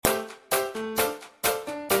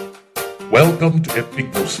Welcome to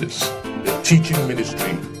Epignosis, the teaching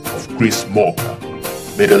ministry of Chris Morgan.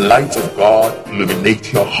 May the light of God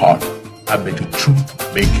illuminate your heart, and may the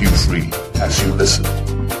truth make you free as you listen.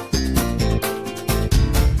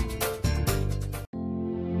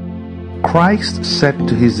 Christ said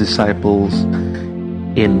to his disciples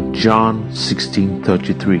in John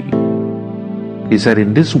 16:33, he said,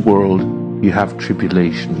 "In this world you have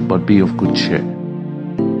tribulation, but be of good cheer."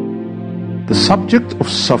 The subject of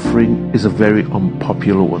suffering is a very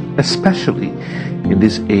unpopular one, especially in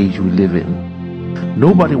this age we live in.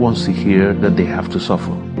 Nobody wants to hear that they have to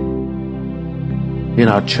suffer. In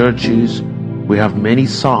our churches, we have many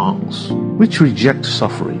songs which reject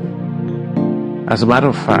suffering. As a matter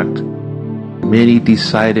of fact, many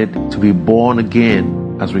decided to be born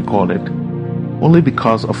again, as we call it, only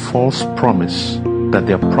because a false promise that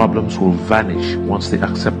their problems will vanish once they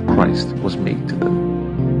accept Christ was made to them.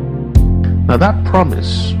 Now that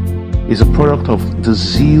promise is a product of the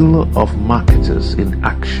zeal of marketers in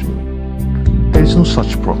action. There is no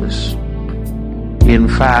such promise. In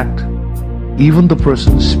fact, even the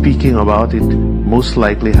person speaking about it most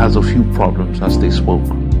likely has a few problems as they spoke.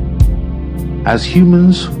 As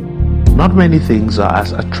humans, not many things are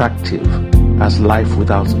as attractive as life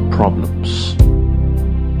without problems.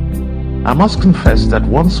 I must confess that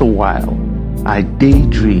once a while, I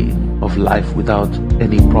daydream of life without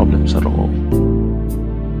any problems at all.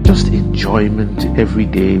 Just enjoyment every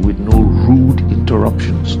day with no rude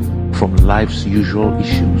interruptions from life's usual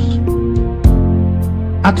issues.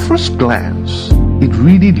 At first glance, it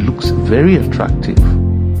really looks very attractive,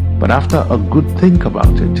 but after a good think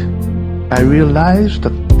about it, I realized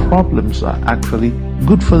that problems are actually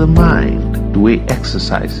good for the mind, the way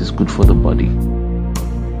exercise is good for the body.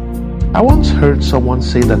 I once heard someone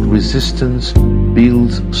say that resistance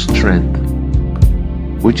builds strength,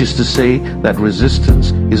 which is to say that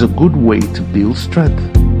resistance is a good way to build strength.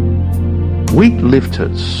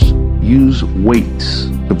 Weightlifters use weights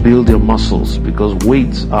to build their muscles because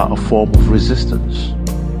weights are a form of resistance.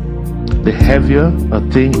 The heavier a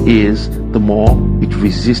thing is, the more it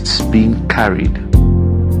resists being carried.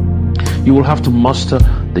 You will have to muster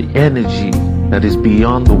the energy that is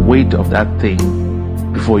beyond the weight of that thing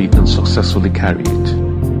before you can successfully carry it.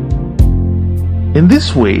 In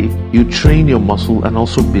this way, you train your muscle and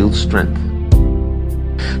also build strength.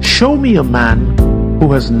 Show me a man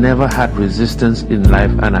who has never had resistance in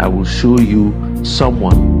life, and I will show you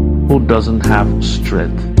someone who doesn't have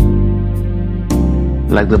strength.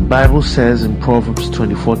 Like the Bible says in Proverbs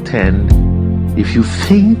 24:10, if you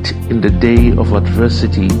faint in the day of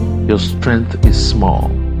adversity, your strength is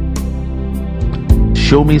small.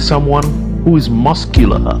 Show me someone who is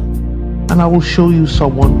muscular, and I will show you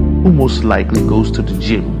someone who most likely goes to the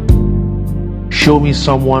gym. Show me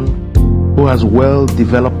someone who has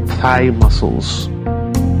well-developed thigh muscles,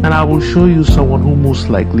 and I will show you someone who most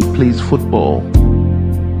likely plays football.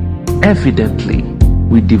 Evidently,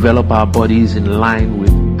 we develop our bodies in line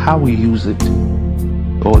with how we use it.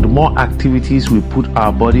 Or the more activities we put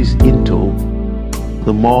our bodies into,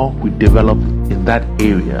 the more we develop in that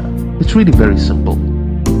area. It's really very simple.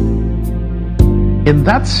 In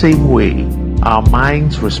that same way, our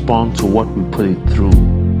minds respond to what we put it through.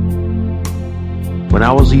 When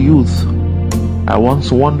I was a youth, I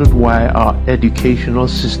once wondered why our educational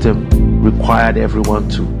system required everyone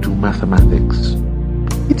to do mathematics.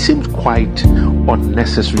 It seemed quite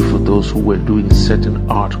unnecessary for those who were doing certain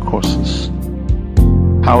art courses.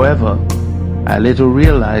 However, I later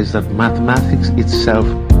realized that mathematics itself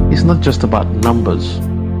is not just about numbers,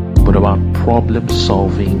 but about problem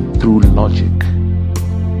solving through logic.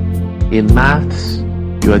 In maths,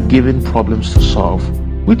 you are given problems to solve,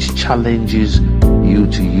 which challenges you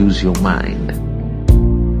to use your mind.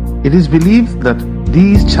 It is believed that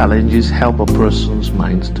these challenges help a person's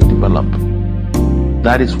mind to develop.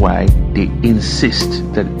 That is why they insist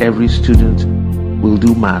that every student will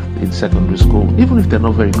do math in secondary school, even if they're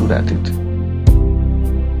not very good at it.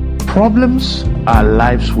 Problems are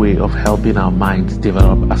life's way of helping our minds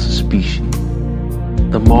develop as a species.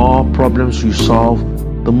 The more problems you solve,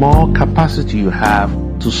 the more capacity you have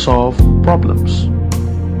to solve problems.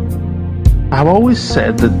 I've always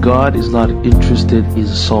said that God is not interested in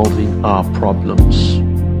solving our problems.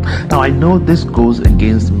 Now, I know this goes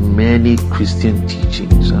against many Christian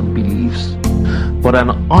teachings and beliefs, but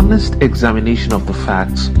an honest examination of the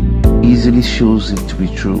facts easily shows it to be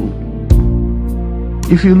true.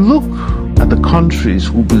 If you look at the countries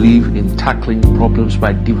who believe in tackling problems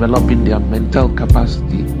by developing their mental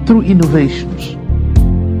capacity through innovations,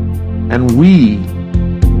 and we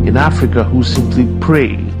in Africa who simply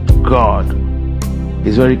pray to God,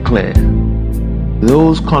 it's very clear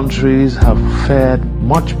those countries have fared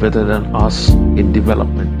much better than us in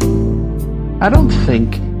development. I don't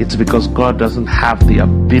think it's because God doesn't have the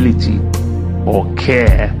ability or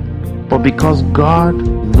care, but because God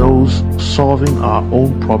knows solving our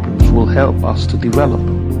own problems will help us to develop.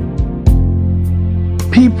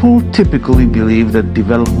 People typically believe that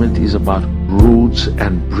development is about roads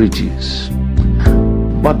and bridges,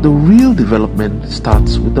 but the real development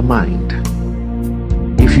starts with the mind.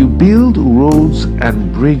 If you build roads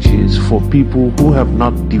and bridges for people who have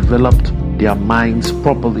not developed their minds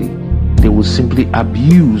properly, they will simply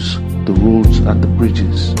abuse the roads and the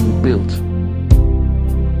bridges you built.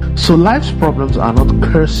 So life's problems are not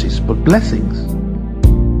curses but blessings.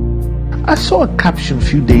 I saw a caption a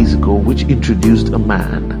few days ago which introduced a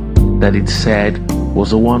man that it said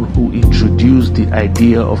was the one who introduced the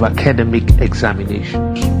idea of academic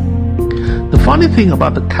examinations. The funny thing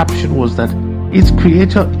about the caption was that its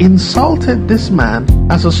creator insulted this man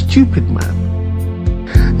as a stupid man.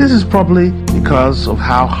 This is probably because of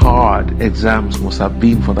how hard exams must have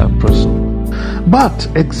been for that person. But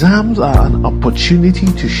exams are an opportunity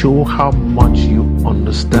to show how much you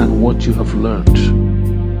understand what you have learned.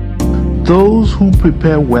 Those who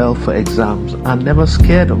prepare well for exams are never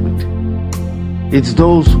scared of it. It's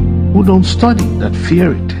those who don't study that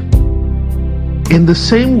fear it. In the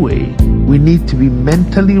same way, we need to be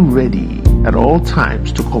mentally ready at all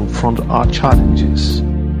times to confront our challenges,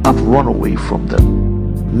 not run away from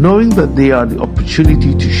them, knowing that they are the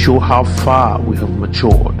opportunity to show how far we have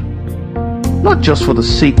matured, not just for the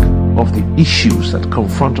sake of the issues that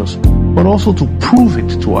confront us, but also to prove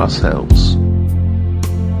it to ourselves.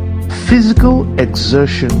 Physical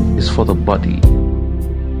exertion is for the body.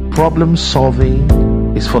 Problem solving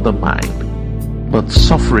is for the mind, but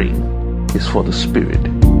suffering is for the spirit.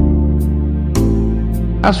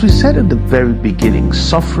 As we said at the very beginning,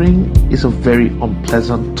 suffering is a very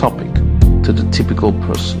unpleasant topic to the typical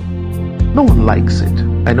person. No one likes it.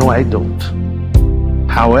 I know I don't.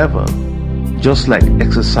 However, just like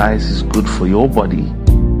exercise is good for your body,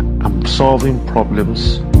 and solving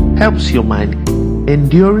problems helps your mind,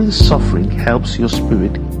 enduring suffering helps your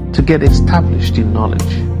spirit to get established in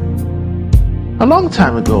knowledge. A long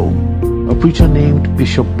time ago, a preacher named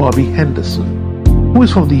Bishop Bobby Henderson, who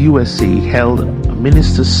is from the USA, held a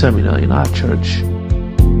minister's seminar in our church.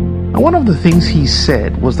 And one of the things he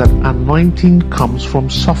said was that anointing comes from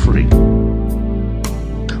suffering.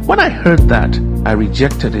 When I heard that, I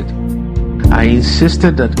rejected it. I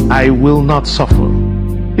insisted that I will not suffer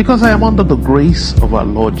because I am under the grace of our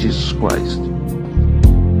Lord Jesus Christ.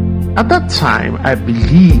 At that time, I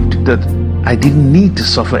believed that I didn't need to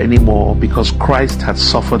suffer anymore because Christ had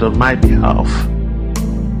suffered on my behalf.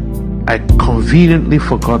 I conveniently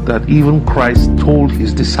forgot that even Christ told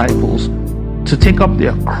his disciples to take up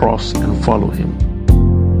their cross and follow him.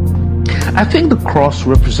 I think the cross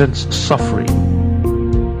represents suffering.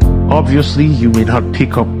 Obviously, you may not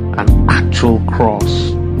pick up an actual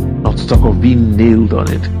cross, not to talk of being nailed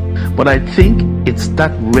on it, but I think it's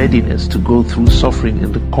that readiness to go through suffering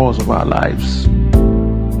in the course of our lives.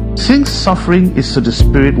 Since suffering is to the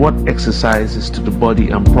spirit what exercise is to the body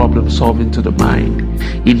and problem solving to the mind,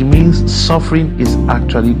 it means suffering is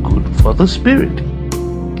actually good for the spirit.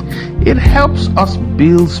 It helps us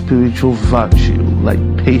build spiritual virtue like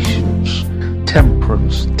patience,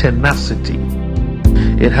 temperance, tenacity.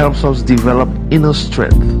 It helps us develop inner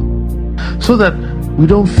strength so that we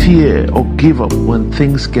don't fear or give up when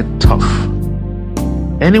things get tough.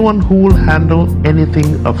 Anyone who will handle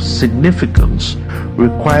anything of significance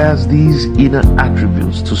requires these inner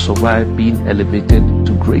attributes to survive being elevated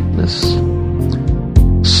to greatness.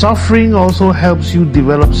 Suffering also helps you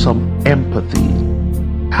develop some empathy.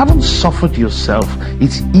 Having suffered yourself,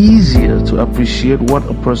 it's easier to appreciate what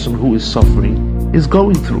a person who is suffering is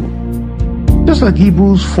going through. Just like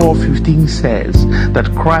Hebrews 4:15 says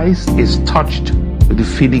that Christ is touched with the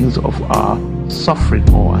feelings of our suffering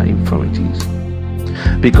or our infirmities,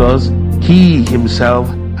 because he himself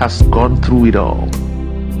has gone through it all.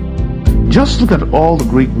 Just look at all the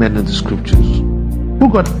great men in the scriptures who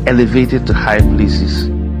got elevated to high places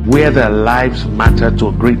where their lives mattered to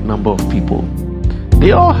a great number of people.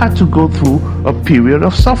 They all had to go through a period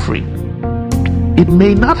of suffering. It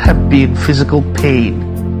may not have been physical pain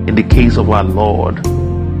in the case of our Lord,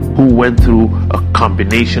 who went through a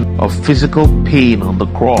combination of physical pain on the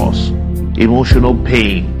cross, emotional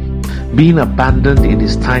pain, being abandoned in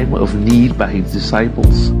his time of need by his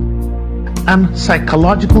disciples, and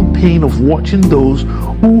psychological pain of watching those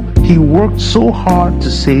who he worked so hard to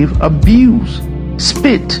save abuse,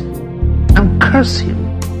 spit, and curse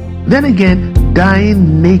him. Then again,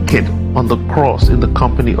 dying naked on the cross in the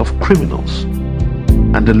company of criminals.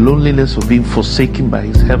 and the loneliness of being forsaken by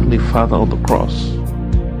his heavenly Father on the cross.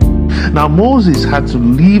 Now Moses had to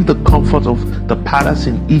leave the comfort of the palace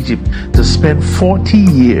in Egypt to spend 40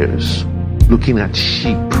 years looking at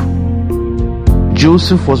sheep.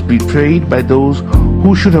 Joseph was betrayed by those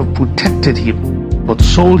who should have protected him, but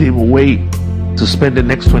sold him away to spend the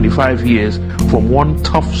next 25 years from one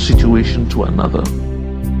tough situation to another.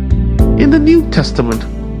 In the New Testament,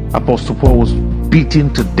 Apostle Paul was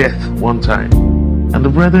beaten to death one time, and the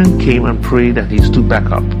brethren came and prayed and he stood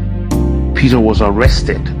back up. Peter was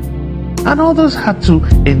arrested, and others had to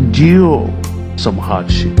endure some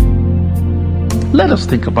hardship. Let us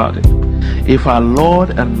think about it. If our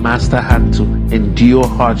Lord and Master had to endure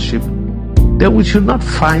hardship, then we should not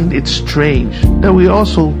find it strange that we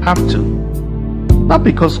also have to. Not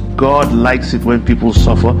because God likes it when people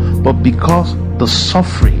suffer, but because the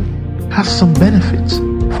suffering has some benefits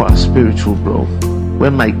for our spiritual growth.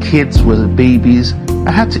 When my kids were babies,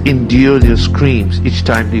 I had to endure their screams each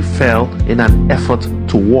time they fell in an effort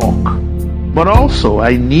to walk. But also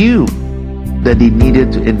I knew that they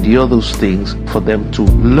needed to endure those things for them to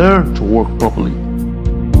learn to walk properly.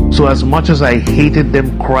 So as much as I hated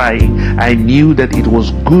them crying, I knew that it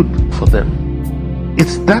was good for them.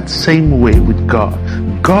 It's that same way with God.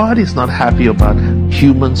 God is not happy about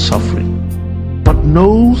human suffering, but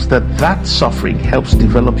knows that that suffering helps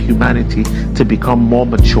develop humanity to become more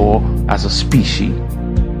mature as a species.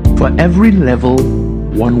 For every level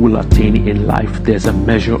one will attain in life, there's a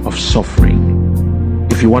measure of suffering.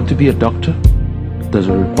 If you want to be a doctor, there's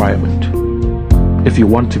a requirement. If you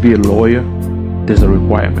want to be a lawyer, there's a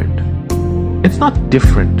requirement. It's not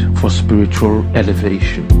different for spiritual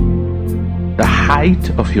elevation. The height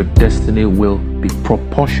of your destiny will be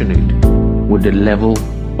proportionate with the level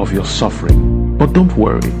of your suffering. But don't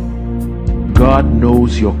worry. God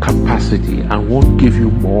knows your capacity and won't give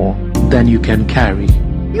you more than you can carry.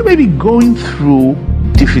 You may be going through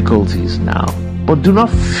difficulties now, but do not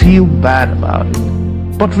feel bad about it,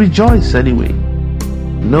 but rejoice anyway.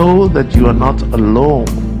 Know that you are not alone,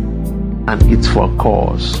 and it's for a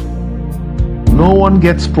cause. No one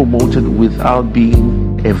gets promoted without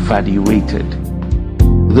being evaluated.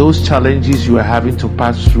 Those challenges you are having to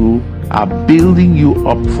pass through are building you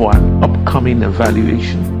up for an upcoming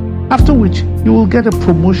evaluation, after which you will get a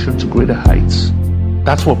promotion to greater heights.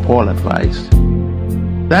 That's what Paul advised.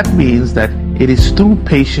 That means that it is through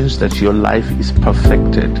patience that your life is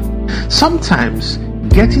perfected. Sometimes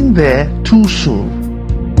getting there too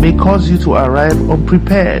soon may cause you to arrive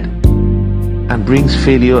unprepared and brings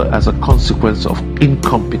failure as a consequence of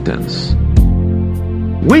incompetence.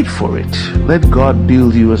 Wait for it. Let God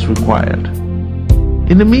build you as required.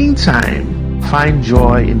 In the meantime, find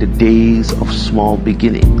joy in the days of small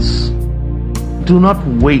beginnings. Do not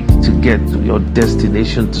wait to get to your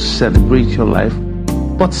destination to celebrate your life,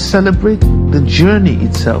 but celebrate the journey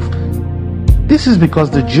itself. This is because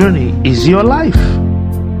the journey is your life.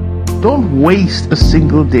 Don't waste a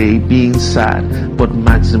single day being sad, but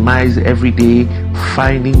maximize every day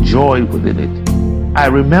finding joy within it. I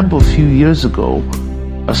remember a few years ago,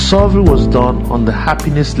 a survey was done on the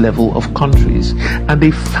happiness level of countries, and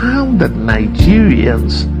they found that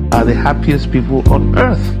Nigerians are the happiest people on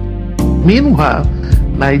earth. Meanwhile,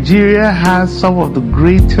 Nigeria has some of the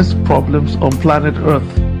greatest problems on planet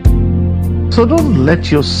Earth. So don't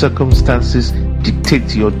let your circumstances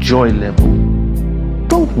dictate your joy level.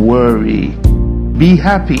 Don't worry. Be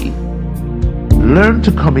happy. Learn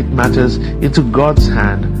to commit matters into God's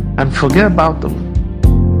hand and forget about them.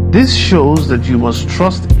 This shows that you must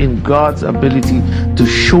trust in God's ability to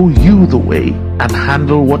show you the way and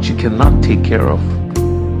handle what you cannot take care of.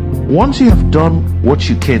 Once you have done what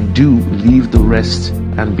you can do, leave the rest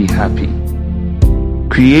and be happy.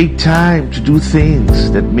 Create time to do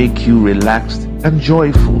things that make you relaxed and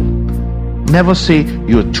joyful. Never say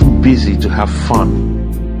you're too busy to have fun.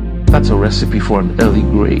 That's a recipe for an early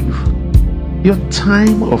grave. Your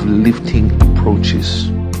time of lifting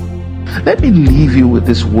approaches. Let me leave you with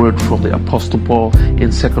this word from the Apostle Paul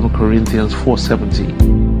in 2 Corinthians 4:17.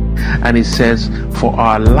 And it says, "For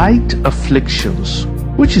our light afflictions,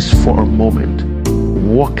 which is for a moment,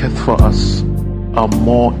 worketh for us a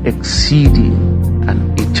more exceeding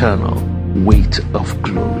and eternal weight of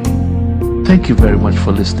glory." Thank you very much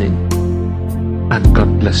for listening, and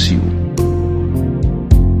God bless you.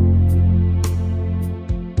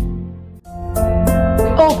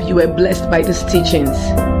 Hope you were blessed by these teachings.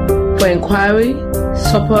 For inquiry,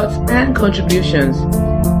 support, and contributions,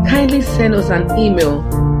 kindly send us an email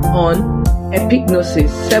on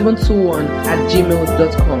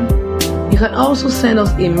epignosis721@gmail.com. You can also send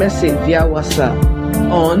us a message via WhatsApp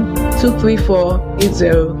on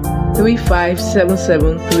 23480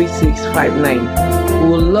 35773659. We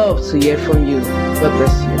would love to hear from you. God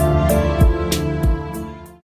bless you.